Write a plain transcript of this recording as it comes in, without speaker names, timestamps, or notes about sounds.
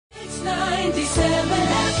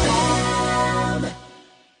FM.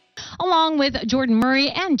 Along with Jordan Murray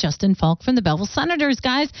and Justin Falk from the Belleville Senators.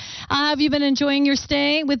 Guys, have you been enjoying your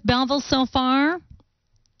stay with Belleville so far?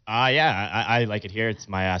 Yeah, I like it here. It's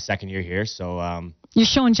my second year here, so... You're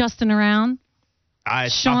showing Justin around?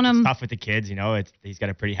 It's tough with the kids, you know. He's got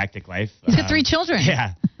a pretty hectic life. He's got 3 children.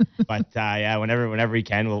 Yeah. But, yeah, whenever we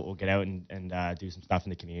can, we'll get out and do some stuff in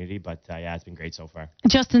the community. But, yeah, it's been great so far.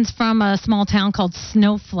 Justin's from a small town called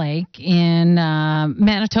Snowflake in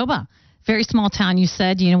Manitoba. Very small town. You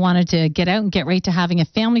said you wanted to get out and get right to having a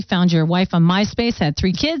family. Found your wife on MySpace, had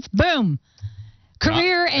 3 kids. Boom.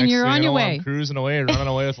 Career, and you're on your way. I'm cruising away, running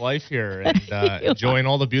away with life here, and enjoying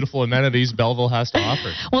all the beautiful amenities Belleville has to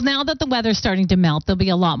offer. Well, now that the weather's starting to melt, there'll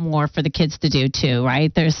be a lot more for the kids to do too,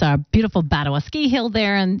 right? There's a beautiful Batawa ski hill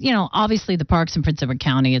there, and obviously the parks in Prince Edward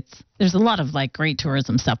County. There's a lot of great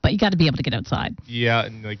tourism stuff, but you got to be able to get outside. Yeah,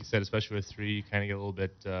 and like you said, especially with 3, you kind of get a little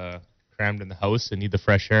bit crammed in the house and need the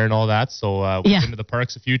fresh air and all that. So we've been to the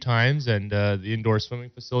parks a few times, and the indoor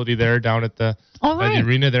swimming facility there down at the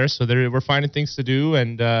arena there. So we're finding things to do,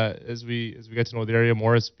 and as we get to know the area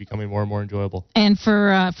more, it's becoming more and more enjoyable. And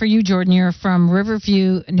for you, Jordan, you're from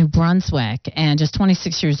Riverview, New Brunswick, and just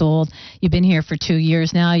 26 years old. You've been here for 2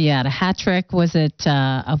 years now. You had a hat trick. Was it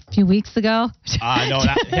a few weeks ago? No,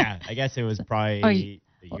 I guess it was probably...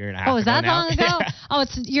 a year and a half ago. Oh, is that now? long ago?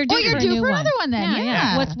 You're due for another one then.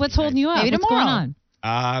 Yeah. What's holding you up? Maybe What's tomorrow. going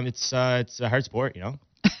on? It's a hard sport, you know.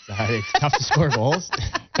 It's tough to score goals.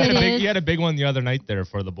 You had a big one the other night there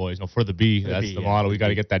for the boys. No, for the B. That's the model. We got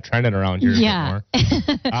to get that trending around here a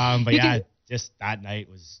bit more. But yeah, just that night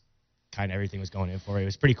was kind of everything was going in for it. It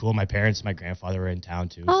was pretty cool. My parents, my grandfather were in town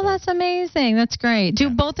too. Oh, so. That's amazing. That's great. Do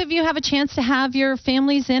both of you have a chance to have your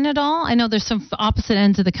families in at all? I know there's some opposite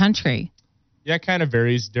ends of the country. Yeah, it kind of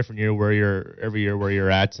varies every year where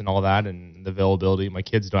you're at and all that, and the availability. My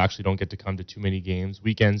kids don't get to come to too many games.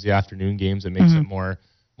 Weekends, the afternoon games, it makes it more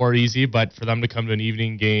easy. But for them to come to an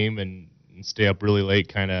evening game and stay up really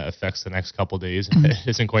late kind of affects the next couple days. It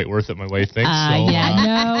isn't quite worth it, my wife thinks.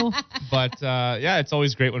 No. But it's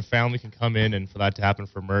always great when family can come in, and for that to happen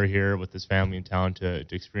for Murray here with his family in town to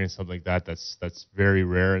experience something like that. That's very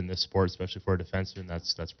rare in this sport, especially for a defenseman.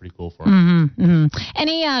 That's pretty cool for him.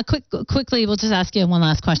 Any quickly, we'll just ask you one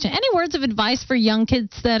last question. Any words of advice for young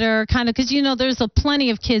kids that are kind of, because there's plenty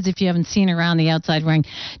of kids, if you haven't seen around the outside ring,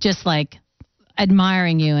 just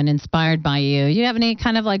admiring you and inspired by you. You have any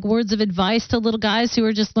kind of words of advice to little guys who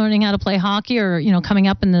are just learning how to play hockey or coming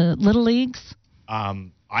up in the little leagues?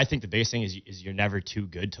 I think the biggest thing is you're never too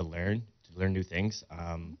good to learn new things.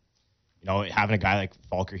 Having a guy like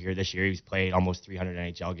Falker here this year, he's played almost 300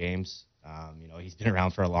 NHL games. He's been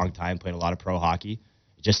around for a long time, played a lot of pro hockey.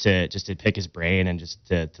 Just to pick his brain and just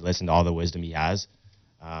to listen to all the wisdom he has.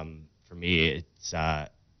 For me,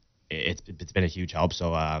 it's been a huge help.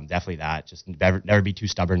 So definitely that. Just never be too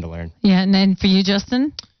stubborn to learn. Yeah, and then for you,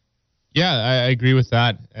 Justin? Yeah, I agree with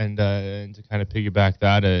that. And to kind of piggyback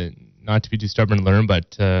that, not to be too stubborn to learn, but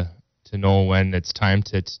to know when it's time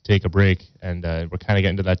to take a break. And we're kind of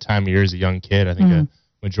getting to that time of year as a young kid. I think a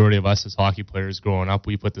majority of us as hockey players growing up,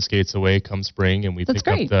 we put the skates away come spring, and we pick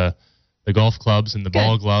up the golf clubs and the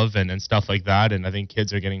ball glove and stuff like that. And I think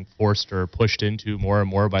kids are getting forced or pushed into more and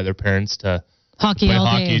more by their parents to play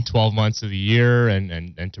hockey 12 months of the year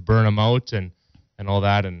and to burn them out and all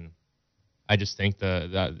that. And I just think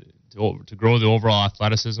that to grow the overall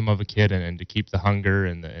athleticism of a kid and to keep the hunger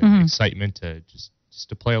and the excitement to just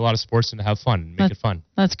to play a lot of sports and to have fun and make it fun.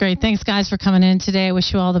 That's great. Thanks, guys, for coming in today. I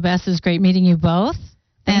wish you all the best. It was great meeting you both.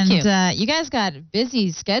 Thank you. You guys got a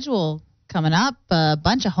busy schedule coming up, a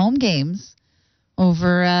bunch of home games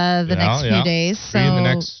over the next few days.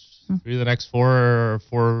 Three of the next 4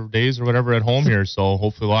 days or whatever at home here. So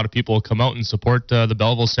hopefully a lot of people will come out and support the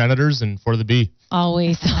Belleville Senators and for the B.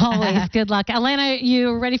 Always. Good luck. Alana,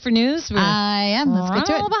 you ready for news? I am. Let's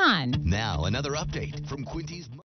get to it. Behind. Now, another update from Quinty's